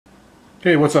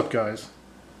Hey, what's up guys?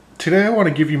 Today I want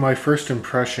to give you my first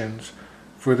impressions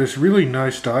for this really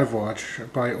nice dive watch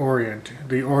by Orient,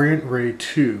 the Orient Ray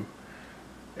 2.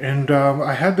 And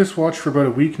I had this watch for about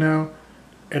a week now,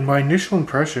 and my initial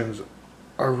impressions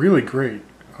are really great.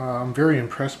 I'm very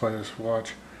impressed by this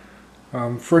watch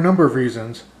for a number of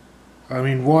reasons. I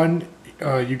mean, one,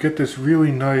 you get this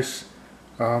really nice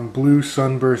blue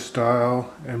sunburst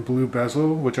dial and blue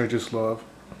bezel, which I just love.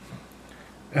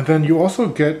 And then you also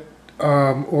get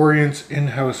Orient's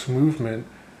in-house movement.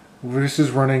 This is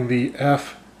running the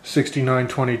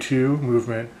F6922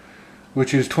 movement,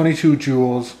 which is 22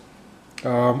 joules,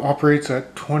 operates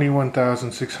at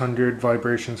 21,600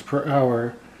 vibrations per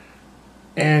hour,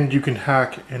 and you can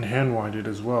hack and hand wind it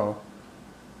as well.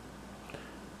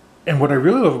 And what I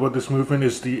really love about this movement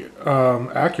is the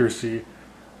accuracy.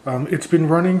 It's been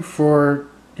running for,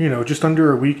 just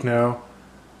under a week now,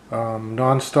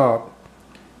 non-stop.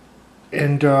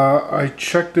 And I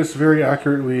checked this very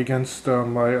accurately against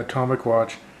my atomic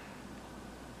watch,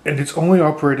 and it's only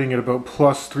operating at about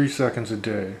plus 3 seconds a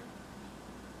day.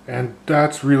 And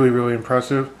that's really, really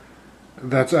impressive.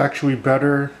 That's actually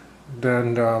better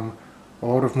than a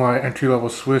lot of my entry-level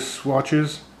Swiss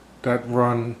watches that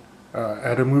run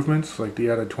ETA movements, like the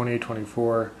ETA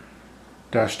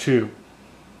 2824-2.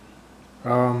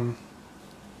 In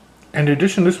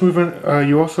addition to this movement,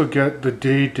 you also get the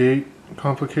day-date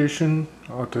complication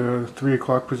at the 3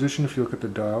 o'clock position if you look at the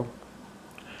dial.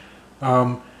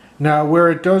 Now, where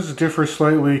it does differ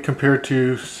slightly compared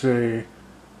to, say,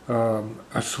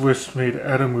 a Swiss-made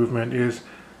ETA movement is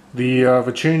the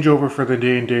changeover for the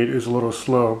day and date is a little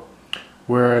slow,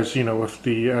 whereas, with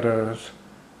the ETAs,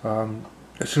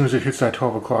 as soon as it hits that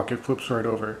 12 o'clock, it flips right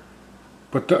over.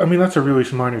 But, I mean, that's a really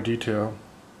minor detail.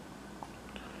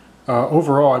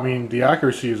 Overall, I mean, the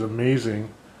accuracy is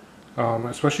amazing.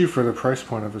 Especially for the price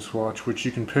point of this watch, which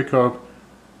you can pick up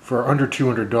for under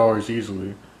 $200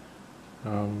 easily.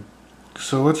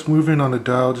 So let's move in on the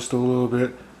dial just a little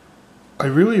bit. I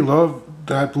really love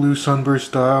that blue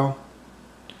sunburst dial,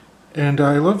 and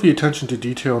I love the attention to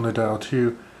detail on the dial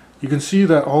too. You can see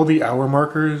that all the hour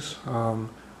markers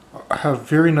have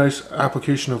very nice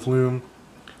application of lume.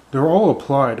 They're all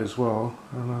applied as well.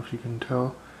 I don't know if you can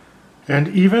tell. And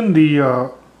even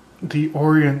the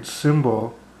Orient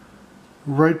symbol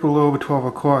right below the 12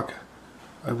 o'clock,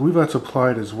 I believe that's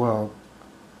applied as well.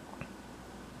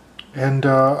 And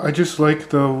I just like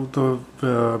the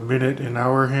minute and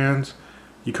hour hands.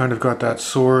 You kind of got that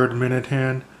sword minute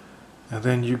hand, and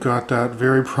then you got that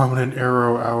very prominent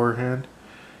arrow hour hand.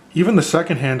 Even the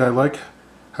second hand, I like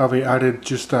how they added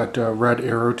just that red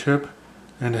arrow tip,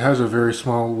 and it has a very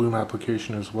small lume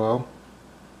application as well.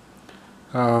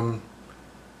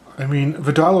 I mean,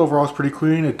 the dial overall is pretty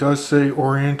clean. It does say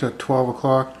Orient at 12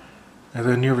 o'clock, and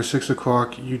then near the 6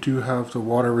 o'clock you do have the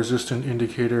water resistant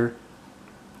indicator,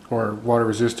 or water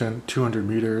resistant 200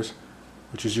 meters,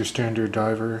 which is your standard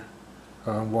diver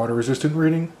water resistant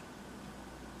rating.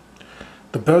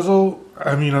 The bezel,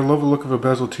 I mean, I love the look of the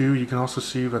bezel too. You can also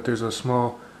see that there's a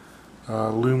small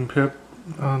lume pip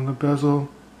on the bezel,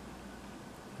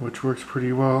 which works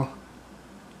pretty well.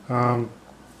 I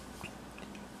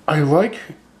like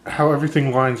how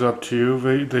everything lines up too.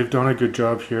 They've done a good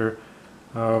job here.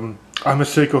 I'm a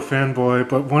Seiko fanboy,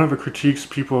 but one of the critiques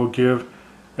people give,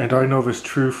 and I know this is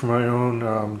true for my own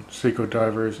Seiko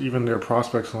divers, even their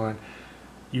Prospects line,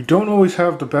 you don't always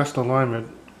have the best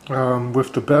alignment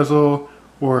with the bezel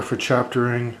or for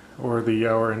chaptering or the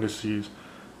hour indices.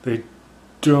 They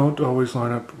don't always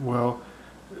line up well.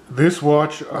 This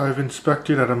watch I've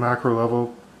inspected at a macro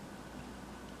level.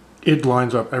 It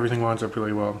lines up, everything lines up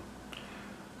really well.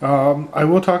 I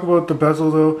will talk about the bezel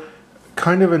though.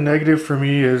 Kind of a negative for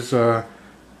me is the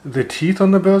teeth on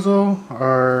the bezel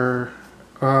are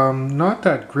not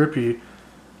that grippy,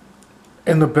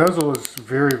 and the bezel is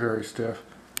very, very stiff.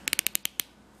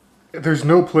 There's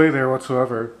no play there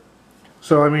whatsoever.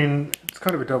 So I mean, it's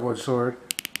kind of a double-edged sword.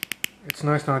 It's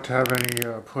nice not to have any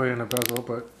play in the bezel,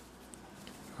 but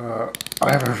I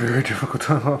have a very difficult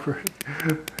time operating.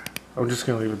 I'm just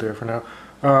going to leave it there for now.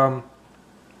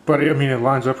 But I mean, it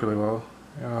lines up really well.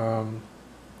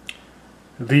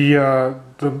 The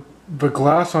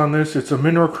glass on this, it's a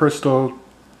mineral crystal,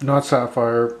 not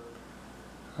sapphire.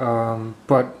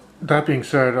 But that being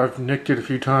said, I've nicked it a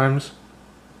few times,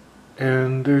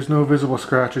 and there's no visible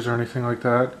scratches or anything like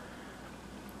that.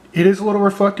 It is a little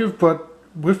reflective, but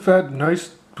with that nice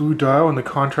blue dial and the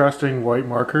contrasting white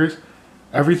markers,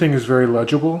 everything is very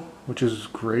legible, which is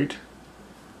great.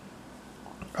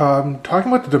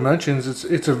 Talking about the dimensions,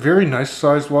 it's a very nice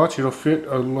sized watch. It'll fit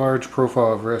a large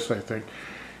profile of wrist, I think.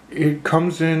 It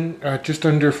comes in at just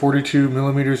under 42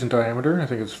 millimeters in diameter. I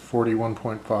think it's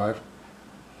 41.5.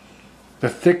 The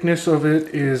thickness of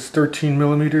it is 13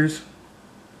 millimeters.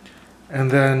 And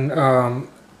then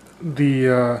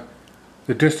the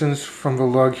distance from the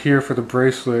lug here for the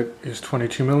bracelet is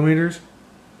 22 millimeters.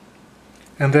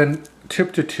 And then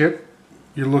tip to tip,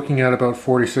 you're looking at about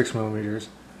 46 millimeters.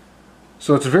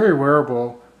 So it's very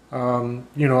wearable. You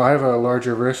know, I have a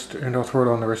larger wrist, and I'll throw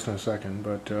it on the wrist in a second,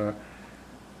 but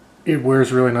it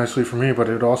wears really nicely for me, but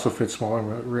it also fits smaller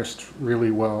wrists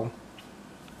really well.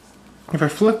 If I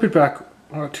flip it back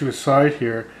to the side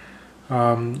here,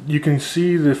 you can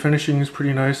see the finishing is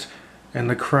pretty nice, and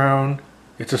the crown,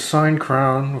 it's a signed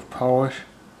crown with polish.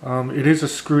 It is a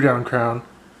screw down crown,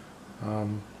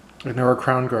 and there are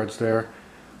crown guards there.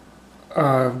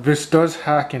 This does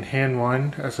hack and hand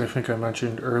wind, as I think I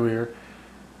mentioned earlier.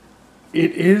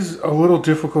 It is a little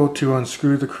difficult to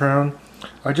unscrew the crown.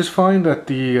 I just find that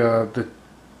the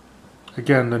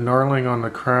knurling on the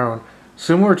crown,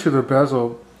 similar to the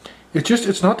bezel,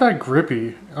 it's not that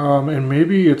grippy, and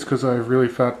maybe it's because I have really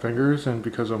fat fingers and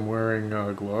because I'm wearing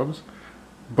gloves,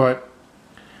 but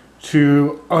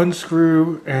to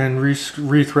unscrew and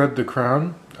rethread the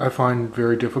crown I find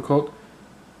very difficult.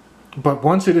 But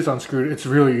once it is unscrewed, it's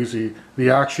really easy. The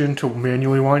action to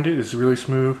manually wind it is really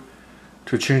smooth.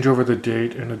 To change over the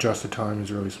date and adjust the time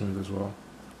is really smooth as well.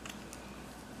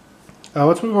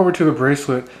 Let's move over to the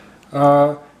bracelet.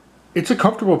 It's a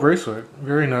comfortable bracelet,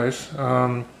 very nice.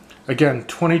 Again,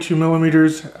 22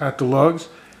 millimeters at the lugs,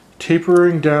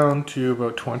 tapering down to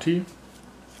about 20.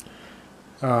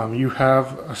 You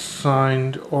have a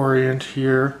signed Orient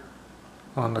here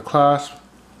on the clasp.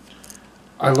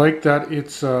 I like that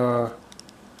it's a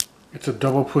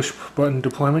double push button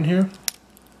deployment here.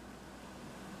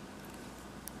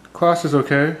 Clasp is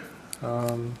okay.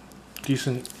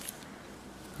 Decent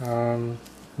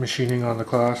machining on the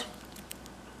clasp.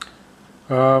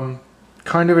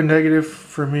 Kind of a negative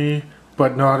for me,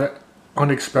 but not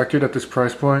unexpected at this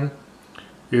price point,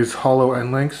 is hollow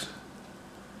end links.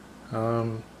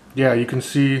 Yeah, you can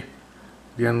see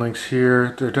the end links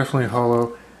here. They're definitely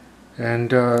hollow,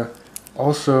 and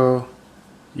also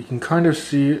you can kind of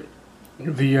see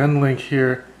the end link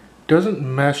here doesn't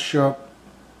mesh up,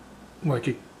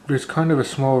 like there's kind of a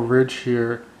small ridge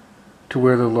here to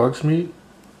where the lugs meet.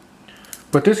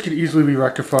 But this could easily be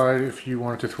rectified if you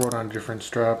wanted to throw it on a different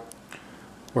strap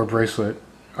or bracelet.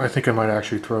 I think I might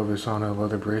actually throw this on a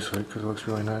leather bracelet because it looks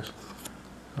really nice.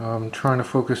 I'm trying to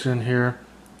focus in here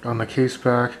on the case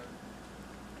back.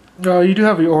 You do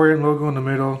have the Orient logo in the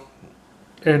middle,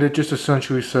 and it just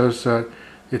essentially says that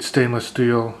it's stainless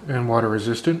steel and water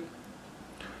resistant.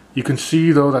 You can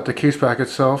see though that the case back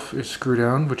itself is screwed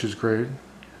down, which is great,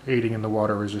 aiding in the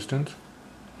water resistance.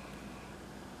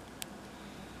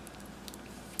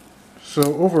 So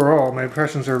overall, my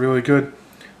impressions are really good.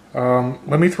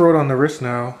 Let me throw it on the wrist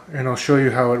now, and I'll show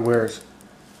you how it wears.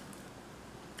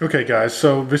 Okay guys,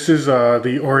 so this is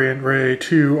the Orient Ray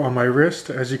 2 on my wrist.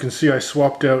 As you can see, I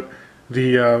swapped out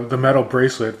the metal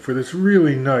bracelet for this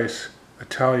really nice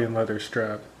Italian leather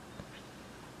strap.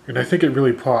 And I think it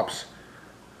really pops.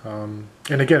 And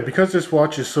again, because this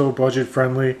watch is so budget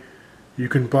friendly, you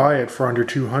can buy it for under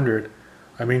 $200.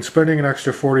 I mean, spending an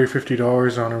extra $40 or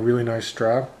 $50 on a really nice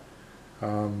strap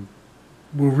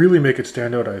will really make it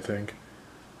stand out, I think.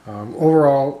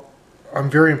 Overall, I'm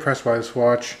very impressed by this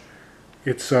watch.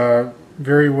 It's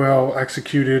very well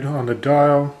executed on the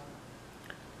dial,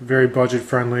 very budget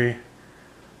friendly.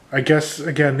 I guess,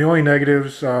 again, the only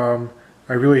negatives I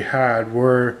really had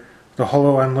were the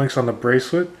hollow end links on the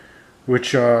bracelet,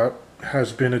 which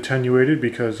has been attenuated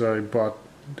because I bought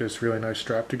this really nice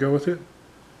strap to go with it.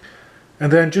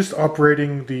 And then just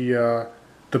operating the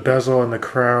bezel and the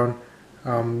crown.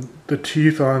 The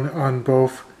teeth on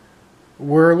both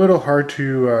were a little hard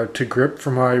to grip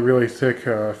for my really thick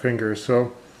fingers,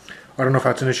 so I don't know if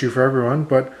that's an issue for everyone,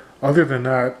 but other than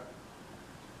that,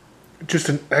 just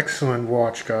an excellent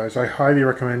watch, guys. I highly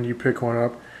recommend you pick one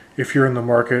up if you're in the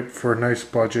market for a nice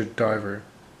budget diver.